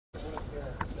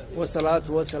والصلاة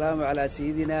والسلام على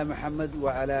سيدنا محمد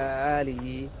وعلى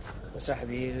آله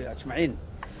وصحبه أجمعين.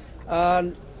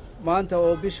 ما أنت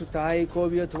وبيشو تهاي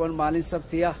كوبيو تبان مالين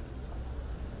سبتيا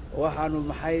وحنو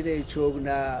محايدة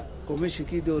يشوفنا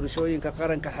كوميشنكي دورشوين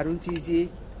كقرن كحرونتيزي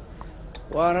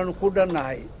وأنا نقولنا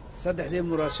هاي صدق دي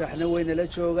مرشحنا وين لا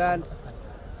شوغان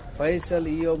فيصل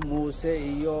إيو موسى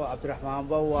إيو عبد الرحمن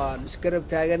بوان سكرب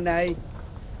تاجنا هاي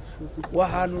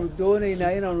waxaanu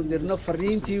doonaynaa inaanu dirno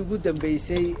fariintii ugu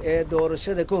dambeysay ee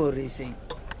doorashada ka horeysay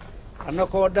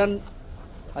annagoo dhan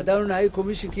haddaanu nahay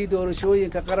komishinkii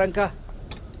doorashooyinka qaranka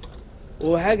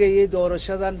oo hagayay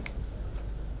doorashadan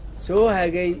soo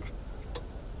hagay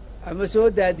ama soo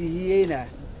daadihiyeyna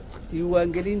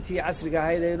diiwaangelintii casriga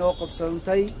ahayd ee inoo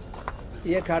qabsantay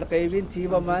iyo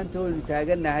kaadhqaybintiiba maanta waynu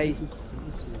taagannahay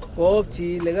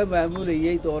goobtii laga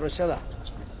maamulayay doorashada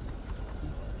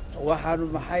waxaanu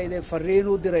maxayde fariin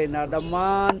u diraynaa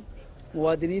dhammaan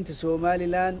muwaadiniinta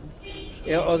Soomaaliland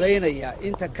ee codaynaya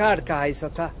inta kaadhka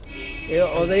haysata ee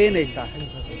codaynaysa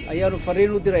ayaanu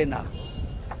fariin u diraynaa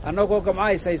annagoo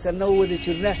gamcaysaysanna u wada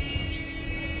jirna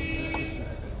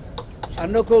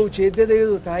annagoo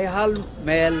ujeedadayadu tahay hal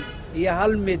meel iyo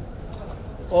hal mid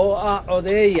oo ah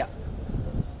codeeya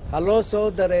ha loo soo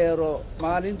dareero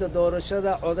maalinta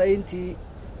doorashada codayntii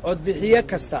codbixiye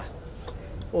kasta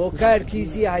oo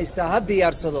kaadhkiisii haysta ha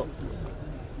diyaarsado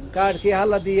kaadhkii ha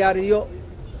la diyaariyo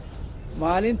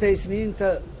maalinta isniinta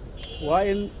waa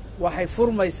in waxay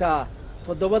furmaysaa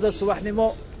 7 subaxnimo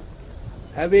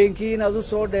habeenkii inaad u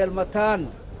soo dheelmataan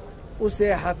u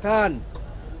seexataan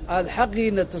aad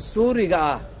xaqiina dastuuriga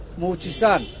ah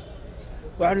muujisaan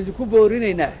waxaanu idinku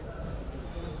boorinaynaa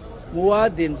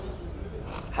muwaadin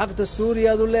xaq dastuuri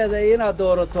aad u leedahay inaad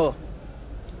doorato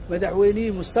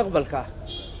madaxweynihii mustaqbalka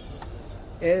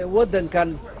ee waddankan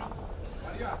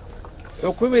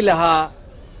xukumi lahaa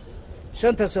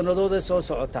 5 sannadood ee soo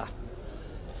socota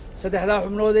 3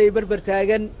 xubnood ee barbar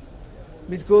taagan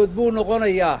midkood buu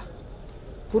noqonayaa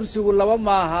kursigu 2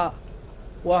 maaha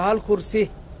waa hal kursi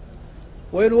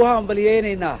waynu u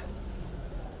hambaliyeynaynaa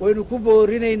waynu ku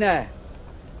boorinaynaa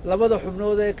 2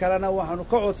 xubnood ee kalena waxaanu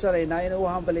ka codsanaynaa inay u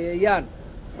hambaliyeeyaan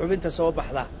xubinta soo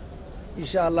baxda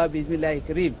insha Allah biidmillaahi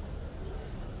kariim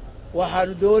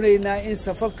waxaanu doonaynaa in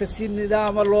safafka si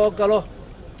nidaama loo galo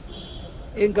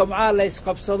in gamcaa la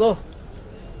isqabsado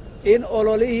in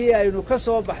ololihii aynu ka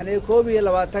soo baxnay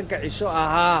 21 cisho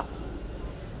ahaa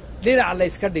dhinac la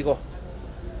iska dhigo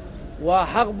waa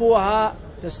xaq buu ahaa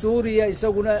dastuuriya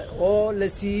isaguna oo la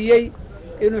siiyey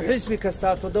inuu xisbi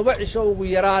kastaa 7 cisho ugu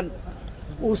yaraan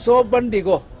uu soo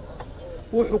bandhigo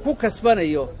wuxuu ku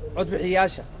kasbanayo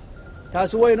codbixiyaasha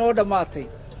taasi way noo dhammaatay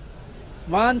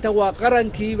maanta waa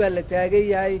qarankii baa la taagan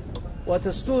yahay waa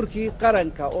dastuurkii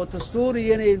qaranka oo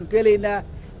dastuuriyan aynu gelaynaa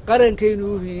qarankaynu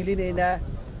u hiilinaynaa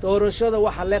doorashada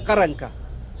waxa le qaranka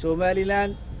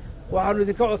Soomaaliland waxaanu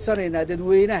idinka codsanaynaa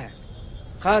dadweynaha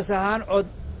khaas ahaan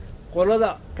qolada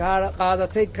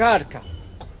qaadatay kaadhka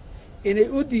inay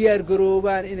u diyaar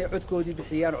garoobaan inay codkoodii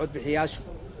bixiyaan codbixiyaashu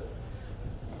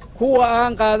kuwa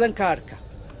aan qaadan kaadhka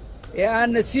ee aan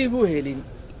nasiib u helin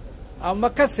ama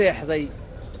ka seexday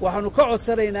waxaanu ka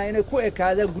codsanaynaa inay ku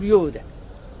ekaadaan guryahooda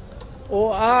oo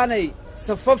aanay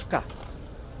safafka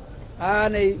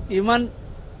aanay iman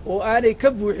oo aanay ka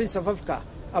buuxin safafka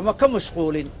ama ka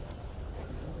mashquulin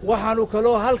waxaanu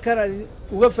kaloo halkan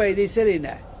uga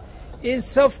faa'iidaysanaynaa in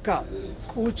safka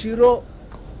uu jiro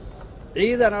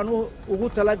ciidan aan ugu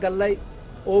talagalnay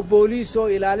oo booliis oo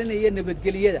ilaalinaya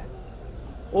nabadgelyada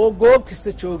oo goob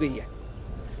kasta joogaya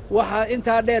waxaa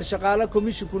intaa dheer shaqaale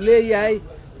komishinku leeyahay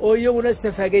oo iyaguna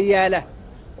safagayaala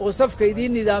oo safka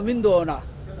idiin nidaamin doona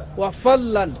waa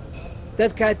fadlan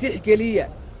dadkaa tixgeliya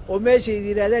oo meesha idin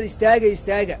yidhaahdaan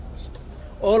istaaga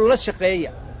oo la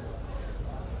shaqeeya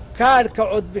kaadhka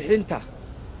codbixinta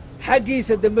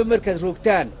xaggiisa dambe markaad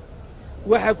rogtaan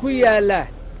waxa ku yaalla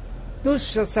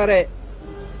dusha sare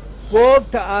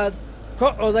goobta aad ka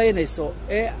codaynayso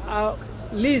ee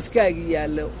liiskaagi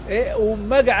yaallo ee uu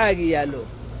magacaagi yaallo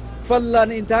fadlan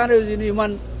intaana idin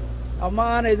iman ama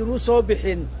aanay u soo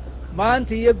bixin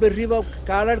maanta iyo berriba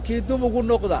kaadhadhkii dub ugu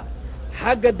noqda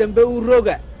xagga dambe u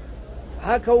roga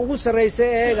halka ugu sarraysa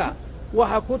eega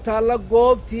waxa ku taalla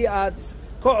goobtii aad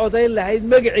ka codayn lahayd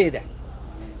magaceeda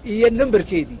iyo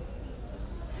nambarkeedii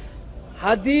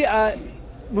haddii aad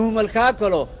muhmalkaa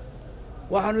galo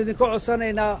waxaanu idinka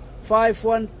codsanaynaa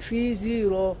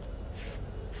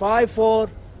 513054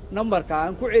 nambarka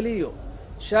aan ku celiyo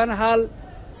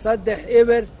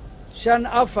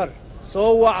 513054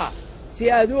 soo waca si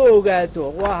aad u ogaato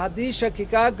waa haddii shaki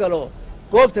kaa galo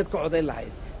goobtaad ka codayn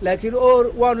lahayd laakiin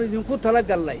waanu idinku tala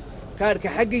galnay kaadhka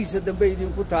xaggiisa dambe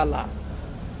idinku taallaa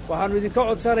waxaannu idinka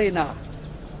codsanaynaa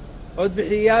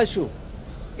codbixiyayaashu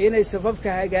inay safafka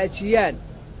hagaajiyaan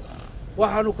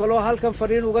waxaannu kaloo halkan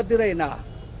fariin uga diraynaa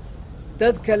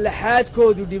dadka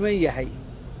laxaadkoodu dhiman yahay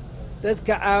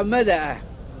dadka caamada ah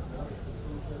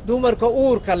dumarka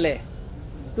uurka leh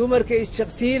dumarka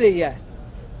isjaqsiinaya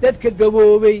dadka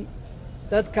gaboobay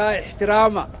dadkaa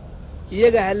ixtiraama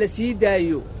iyaga ha la sii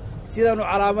daayo sidaannu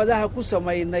calaamadaha ku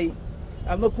samaynay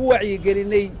ama ku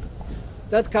wacyigelinnay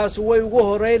dadkaasu way ugu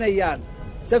horraynayaan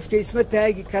safka isma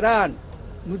taagi karaan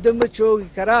muddo ma joogi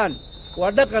karaan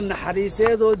waa dhaqan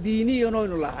naxariiseed oo diiniyan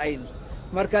oynu lahayn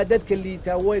markaa dadka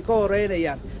liitaa way ka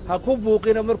horraynayaan ha ku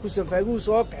buuqina markuu safaaguhu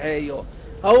soo kaxeeyo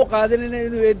ha u qaadinina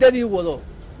inuu eeddadii wado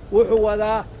wuxuu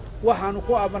wadaa waxaannu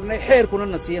ku amarnay xeerkuna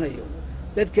na siinayo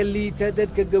dadka liita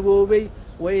dadka gaboobay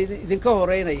way idinka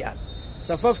horraynayaan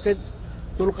safafka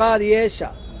dulqaad yeesha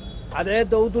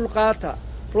cadceedda u dulqaata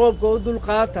roobka u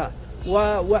dulqaata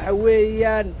waxa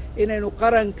weeyaan inaynu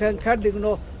qarankan ka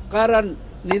dhigno qaran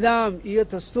nidaam iyo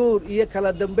dastuur iyo kala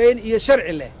dambayn iyo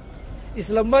sharci leh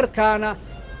isla markaana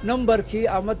nambarkii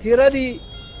ama tiradii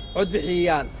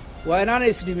codbixiyayaal waa inaanay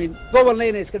isdhimin gobolna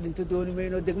inay iska dhinto dooni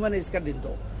mayno degmana iska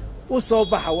dhinto u soo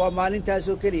baxa waa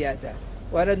maalintaasoo keliyaata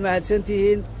waanaad mahadsan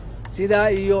tihiin sidaa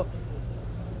iyo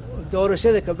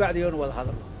doorashada kabacdi oonu wada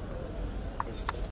hadalno